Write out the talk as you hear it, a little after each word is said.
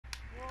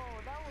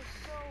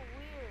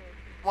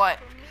What?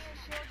 For me, it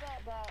showed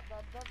that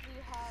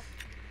W had,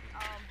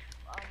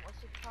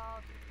 what's it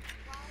called?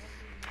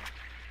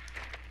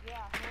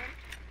 Yeah, him.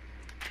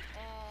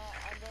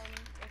 And then,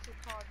 what's it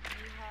called? You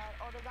had,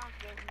 oh, they're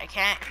downstairs. I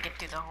can't get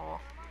through the hole.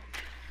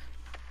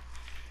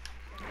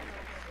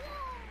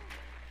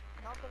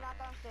 Nope, they're not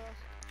downstairs.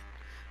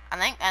 I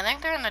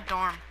think they're in the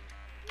dorm.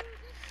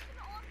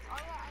 Oh yeah, I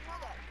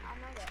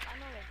know that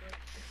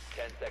glitch.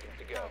 10 seconds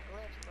to go.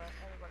 Glitch, but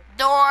everybody.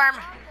 Dorm!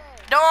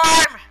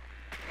 Dorm!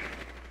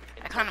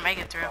 I couldn't make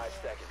it through. 5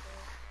 seconds.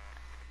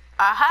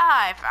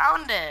 Aha, I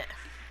found it.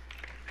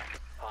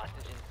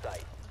 Hostage in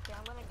sight. Okay,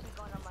 I'm gonna keep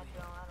going on my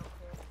drone, I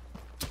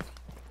don't care.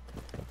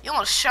 You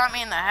almost shot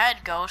me in the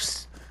head,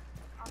 Ghost.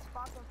 I'll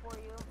spot them for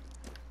you.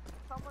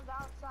 Someone's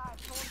outside,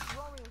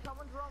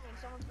 someone's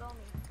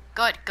roaming.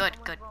 Good. He's right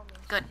there,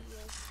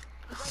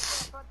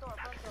 front door.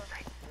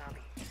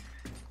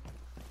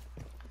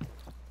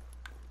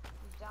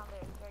 He's down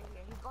there, he's right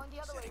here. He's going the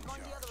other way,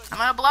 I'm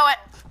gonna blow it.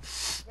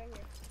 Right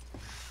here.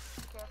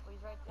 Be careful,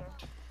 he's right there.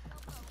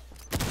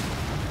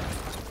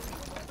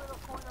 He's in this little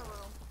corner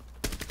room.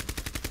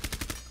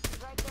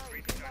 He's right there,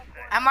 he's in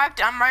that corner.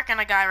 I'm marking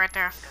a guy right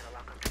there.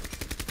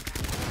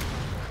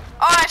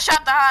 Oh, I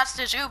shot the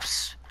hostage.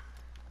 Oops.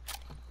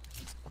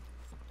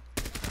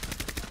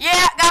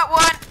 Yeah, got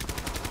one.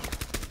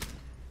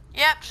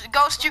 Yep,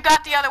 Ghost, you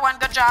got the other one.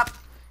 Good job.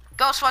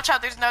 Ghost, watch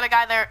out. There's another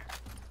guy there.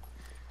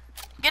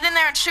 Get in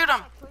there and shoot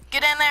him.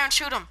 Get in there and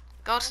shoot him.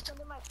 Ghost.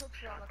 Listen to my Twitch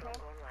stream, okay?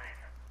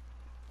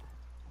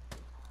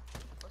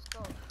 Let's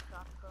go,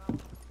 shotgun.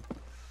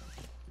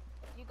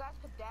 If you guys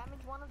could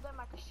damage one of them,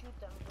 I could shoot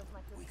them with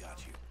my Twitch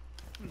stream.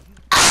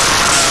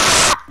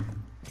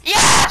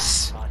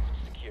 Yes! Hostage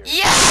secured.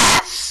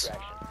 Yes!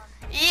 Extraction.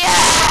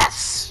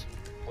 Yes!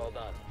 Well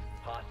done.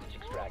 Hostage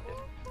extracted.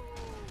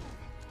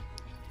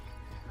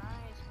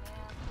 Nice,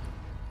 man.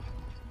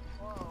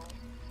 Whoa.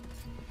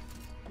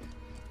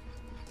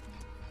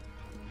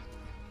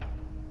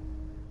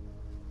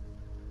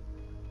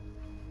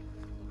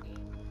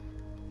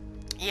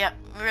 Yep,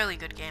 really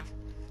good game.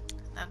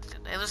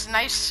 It was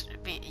nice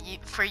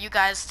for you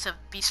guys to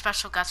be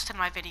special guests in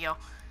my video.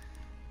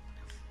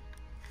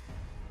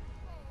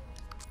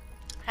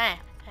 Hey.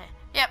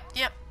 Yep,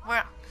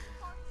 we're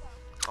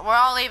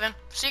all leaving.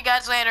 See you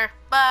guys later.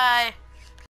 Bye.